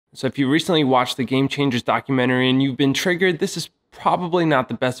So if you recently watched the Game Changers documentary and you've been triggered, this is probably not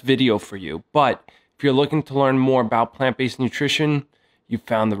the best video for you. But if you're looking to learn more about plant-based nutrition, you've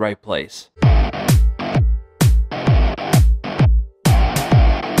found the right place.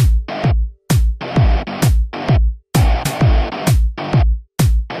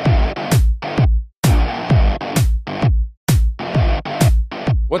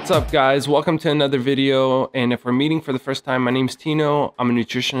 What's up guys, welcome to another video, and if we're meeting for the first time, my name's Tino. I'm a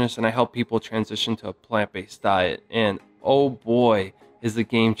nutritionist and I help people transition to a plant-based diet, and oh boy is the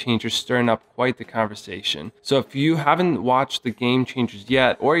Game Changers stirring up quite the conversation. So if you haven't watched the Game Changers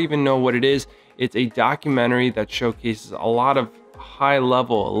yet or even know what it is, it's a documentary that showcases a lot of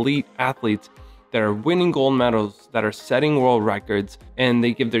high-level elite athletes that are winning gold medals, that are setting world records, and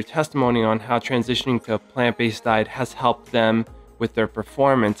they give their testimony on how transitioning to a plant-based diet has helped them with their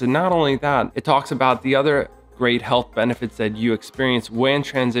performance. And not only that, it talks about the other great health benefits that you experience when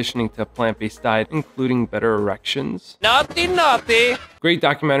transitioning to a plant-based diet, including better erections. Naughty. Great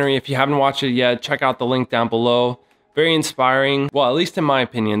documentary. If you haven't watched it yet, check out the link down below. Very inspiring. Well, at least in my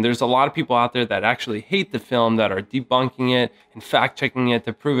opinion. There's a lot of people out there that actually hate the film, that are debunking it and fact-checking it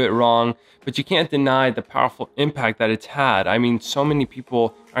to prove it wrong, but you can't deny the powerful impact that it's had. I mean, so many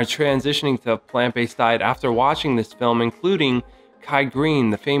people are transitioning to a plant-based diet after watching this film, including Kai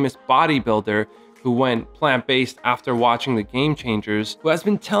Greene, the famous bodybuilder who went plant-based after watching the Game Changers, who has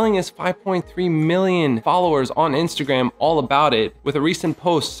been telling his 5.3 million followers on Instagram all about it, with a recent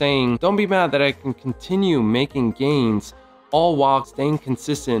post saying, "Don't be mad that I can continue making gains, all while staying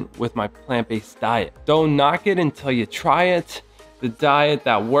consistent with my plant-based diet. Don't knock it until you try it. The diet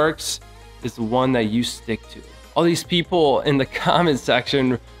that works is the one that you stick to." All these people in the comment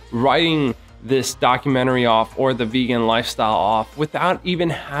section writing this documentary off or the vegan lifestyle off without even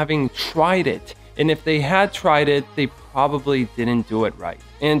having tried it. And if they had tried it, they probably didn't do it right.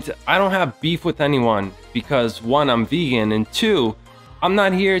 And I don't have beef with anyone because one, I'm vegan, and two, I'm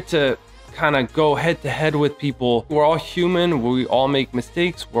not here to kind of go head to head with people. We're all human, we all make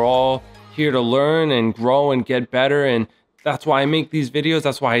mistakes, we're all here to learn and grow and get better, and that's why I make these videos,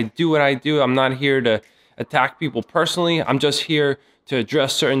 that's why I do what I do. I'm not here to attack people personally, I'm just here to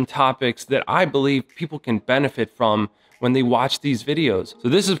address certain topics that I believe people can benefit from when they watch these videos. So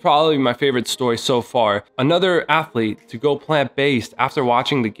this is probably my favorite story so far. Another athlete to go plant-based after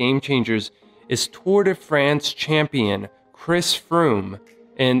watching the Game Changers is Tour de France champion Chris Froome.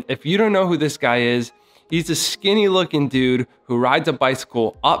 And if you don't know who this guy is, he's a skinny looking dude who rides a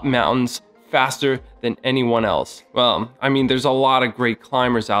bicycle up mountains faster than anyone else. Well, I mean, there's a lot of great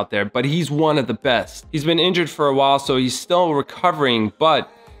climbers out there, but he's one of the best. He's been injured for a while, so he's still recovering,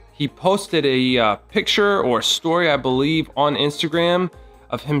 but he posted a picture or story, I believe, on Instagram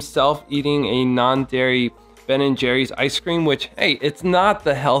of himself eating a non-dairy Ben & Jerry's ice cream, which, hey, it's not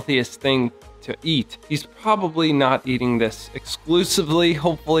the healthiest thing to eat. He's probably not eating this exclusively,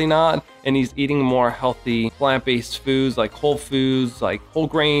 hopefully not, and he's eating more healthy plant-based foods like whole foods, like whole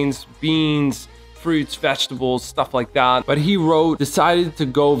grains, beans, fruits, vegetables, stuff like that. But he wrote, "Decided to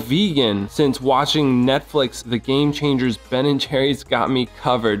go vegan since watching Netflix The Game Changers. Ben & Jerry's got me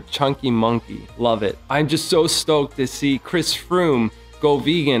covered. Chunky monkey." Love it. I'm just so stoked to see Chris Froome go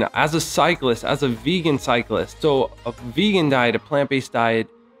vegan as a cyclist, as a vegan cyclist. So a vegan diet, a plant-based diet,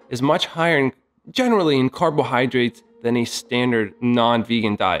 is much higher generally in carbohydrates than a standard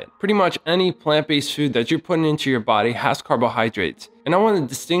non-vegan diet. Pretty much any plant-based food that you're putting into your body has carbohydrates. And I want to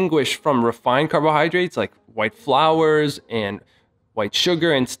distinguish from refined carbohydrates like white flours and white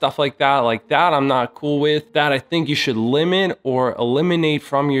sugar and stuff like that. Like that I'm not cool with. That I think you should limit or eliminate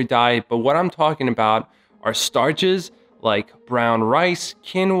from your diet. But what I'm talking about are starches like brown rice,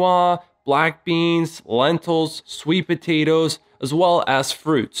 quinoa, black beans, lentils, sweet potatoes, as well as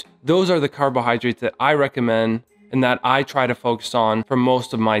fruits. Those are the carbohydrates that I recommend and that I try to focus on for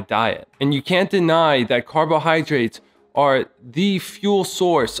most of my diet. And you can't deny that carbohydrates are the fuel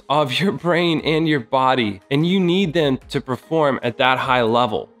source of your brain and your body, and you need them to perform at that high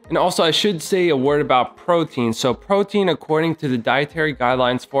level. And also, I should say a word about protein. So protein, according to the dietary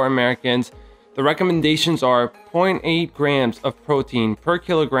guidelines for Americans, the recommendations are 0.8 grams of protein per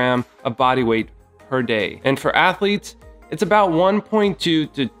kilogram of body weight per day. And for athletes, it's about 1.2 to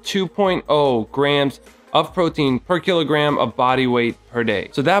 2.0 grams of protein per kilogram of body weight per day.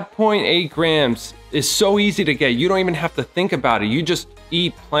 So that 0.8 grams is so easy to get. You don't even have to think about it. You just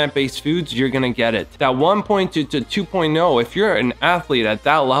eat plant-based foods, you're gonna get it. That 1.2 to 2.0, if you're an athlete at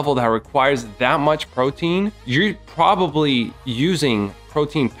that level that requires that much protein, you're probably using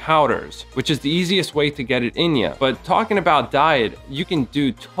protein powders, which is the easiest way to get it in you. But talking about diet, you can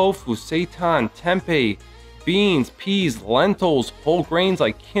do tofu, seitan, tempeh, beans, peas, lentils, whole grains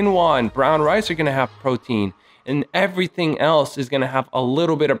like quinoa and brown rice are gonna have protein. And everything else is gonna have a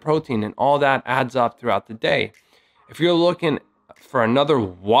little bit of protein, and all that adds up throughout the day. If you're looking for another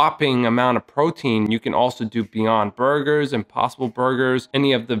whopping amount of protein, you can also do Beyond Burgers, Impossible Burgers,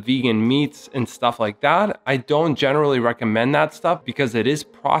 any of the vegan meats and stuff like that. I don't generally recommend that stuff because it is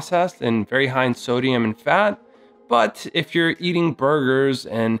processed and very high in sodium and fat. But if you're eating burgers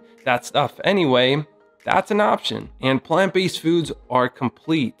and that stuff anyway, that's an option. And plant-based foods are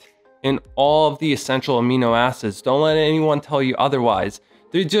complete in all of the essential amino acids. Don't let anyone tell you otherwise.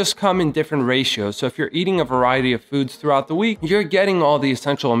 They just come in different ratios. So if you're eating a variety of foods throughout the week, you're getting all the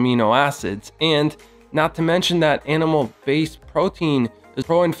essential amino acids. And not to mention that animal-based protein is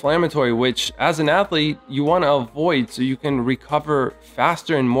pro-inflammatory, which as an athlete, you want to avoid so you can recover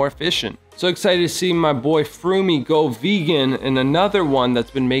faster and more efficient. So excited to see my boy Froome go vegan. And another one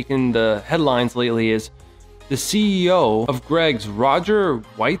that's been making the headlines lately is the CEO of Greg's, Roger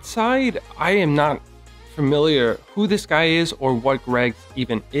Whiteside. I am not familiar who this guy is or what Greg's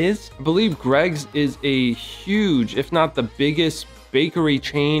even is. I believe Greg's is a huge, if not the biggest, bakery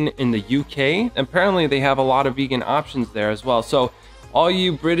chain in the UK. Apparently they have a lot of vegan options there as well. So all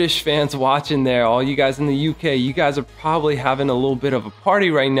you British fans watching there, all you guys in the UK, you guys are probably having a little bit of a party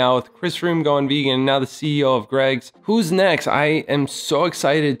right now with Chris Froome going vegan and now the CEO of Greg's. Who's next? I am so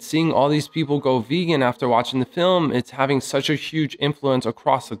excited seeing all these people go vegan after watching the film. It's having such a huge influence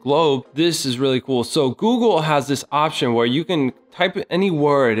across the globe. This is really cool. So Google has this option where you can type any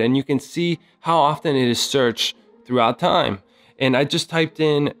word and you can see how often it is searched throughout time. And I just typed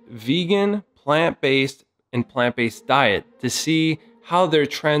in vegan, plant-based, and plant-based diet to see how their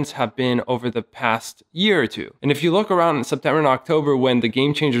trends have been over the past year or two. And if you look around in September and October when the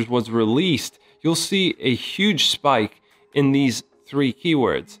Game Changers was released, you'll see a huge spike in these three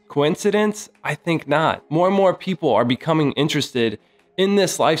keywords. Coincidence? I think not. More and more people are becoming interested in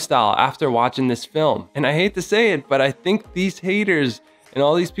this lifestyle after watching this film. And I hate to say it, but I think these haters and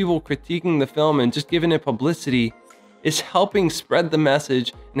all these people critiquing the film and just giving it publicity is helping spread the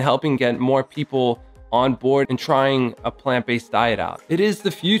message and helping get more people on board and trying a plant-based diet out. It is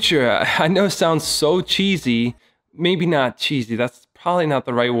the future. I know it sounds so cheesy, maybe not cheesy, that's probably not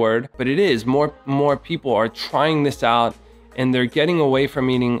the right word, but it is. More people are trying this out and they're getting away from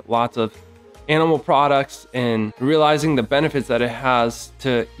eating lots of animal products and realizing the benefits that it has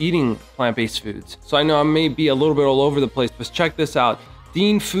to eating plant-based foods. So I know I may be a little bit all over the place, but check this out.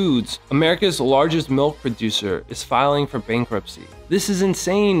 Dean Foods, America's largest milk producer, is filing for bankruptcy. This is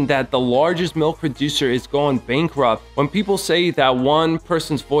insane that the largest milk producer is going bankrupt. When people say that one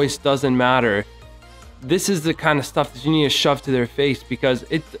person's voice doesn't matter, this is the kind of stuff that you need to shove to their face because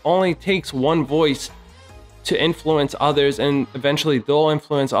it only takes one voice to influence others and eventually they'll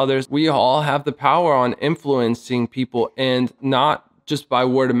influence others. We all have the power on influencing people, and not just by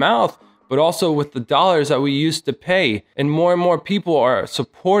word of mouth, but also with the dollars that we used to pay. And more people are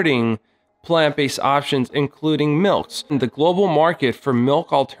supporting plant-based options, including milks. And the global market for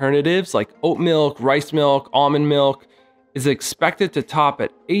milk alternatives like oat milk, rice milk, almond milk is expected to top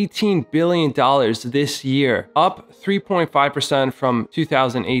at $18 billion this year, up 3.5% from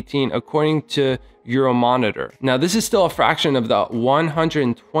 2018, according to Euromonitor. Now, this is still a fraction of the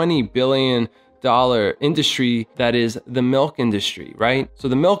 $120 billion industry that is the milk industry, right? So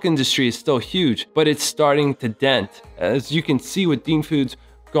the milk industry is still huge, but it's starting to dent, as you can see with Dean Foods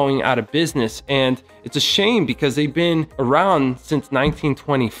going out of business. And it's a shame because they've been around since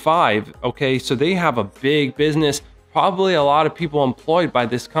 1925, okay? So they have a big business, probably a lot of people employed by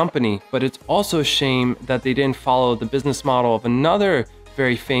this company, but it's also a shame that they didn't follow the business model of another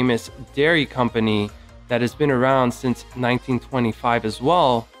very famous dairy company that has been around since 1925 as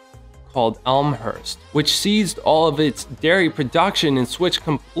well, called Elmhurst, which seized all of its dairy production and switched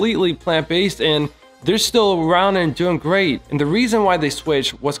completely plant-based, and they're still around and doing great. And the reason why they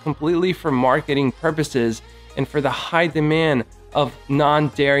switched was completely for marketing purposes and for the high demand of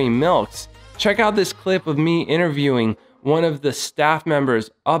non-dairy milks. Check out this clip of me interviewing one of the staff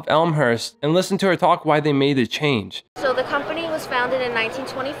members of Elmhurst and listen to her talk why they made the change. So the company was founded in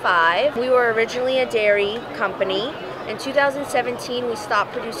 1925. We were originally a dairy company. In 2017, we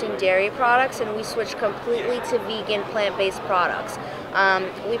stopped producing dairy products and we switched completely to vegan, plant-based products.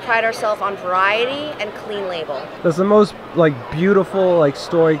 We pride ourselves on variety and clean label. That's the most beautiful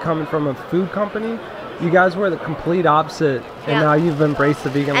story coming from a food company. You guys were the complete opposite, and now you've embraced the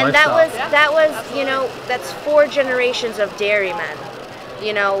vegan lifestyle. And that was, you know, that's 4 generations of dairymen.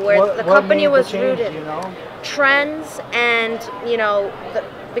 You know, where the company was rooted, trends, and you know,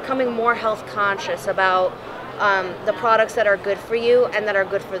 becoming more health conscious about the products that are good for you and that are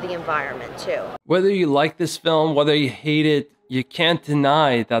good for the environment too. Whether you like this film, whether you hate it, you can't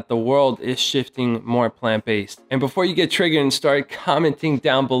deny that the world is shifting more plant-based. And before you get triggered and start commenting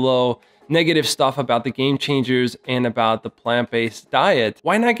down below negative stuff about the game changers and about the plant-based diet,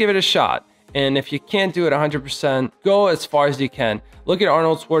 why not give it a shot? And if you can't do it 100%, go as far as you can. Look at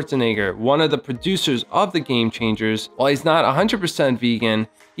Arnold Schwarzenegger, one of the producers of the Game Changers. While he's not 100% vegan,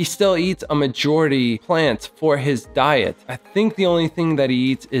 he still eats a majority plants for his diet. I think the only thing that he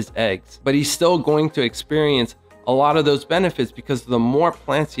eats is eggs, but he's still going to experience a lot of those benefits because the more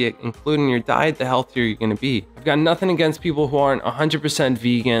plants you include in your diet, the healthier you're gonna be. I've got nothing against people who aren't 100%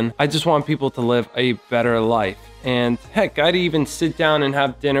 vegan. I just want people to live a better life. And heck, I'd even sit down and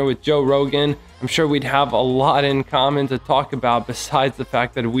have dinner with Joe Rogan. I'm sure we'd have a lot in common to talk about besides the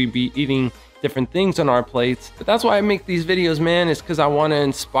fact that we'd be eating different things on our plates. But that's why I make these videos, man, is because I want to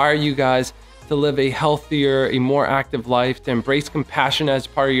inspire you guys to live a healthier, a more active life, to embrace compassion as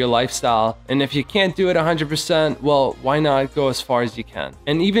part of your lifestyle. And if you can't do it 100%, well, why not go as far as you can?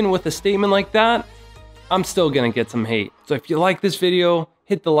 And even with a statement like that, I'm still gonna get some hate. So if you like this video,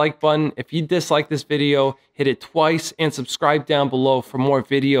 hit the like button. If you dislike this video, hit it twice and subscribe down below for more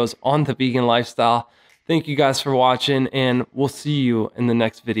videos on the vegan lifestyle. Thank you guys for watching, and we'll see you in the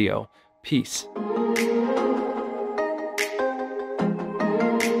next video. Peace.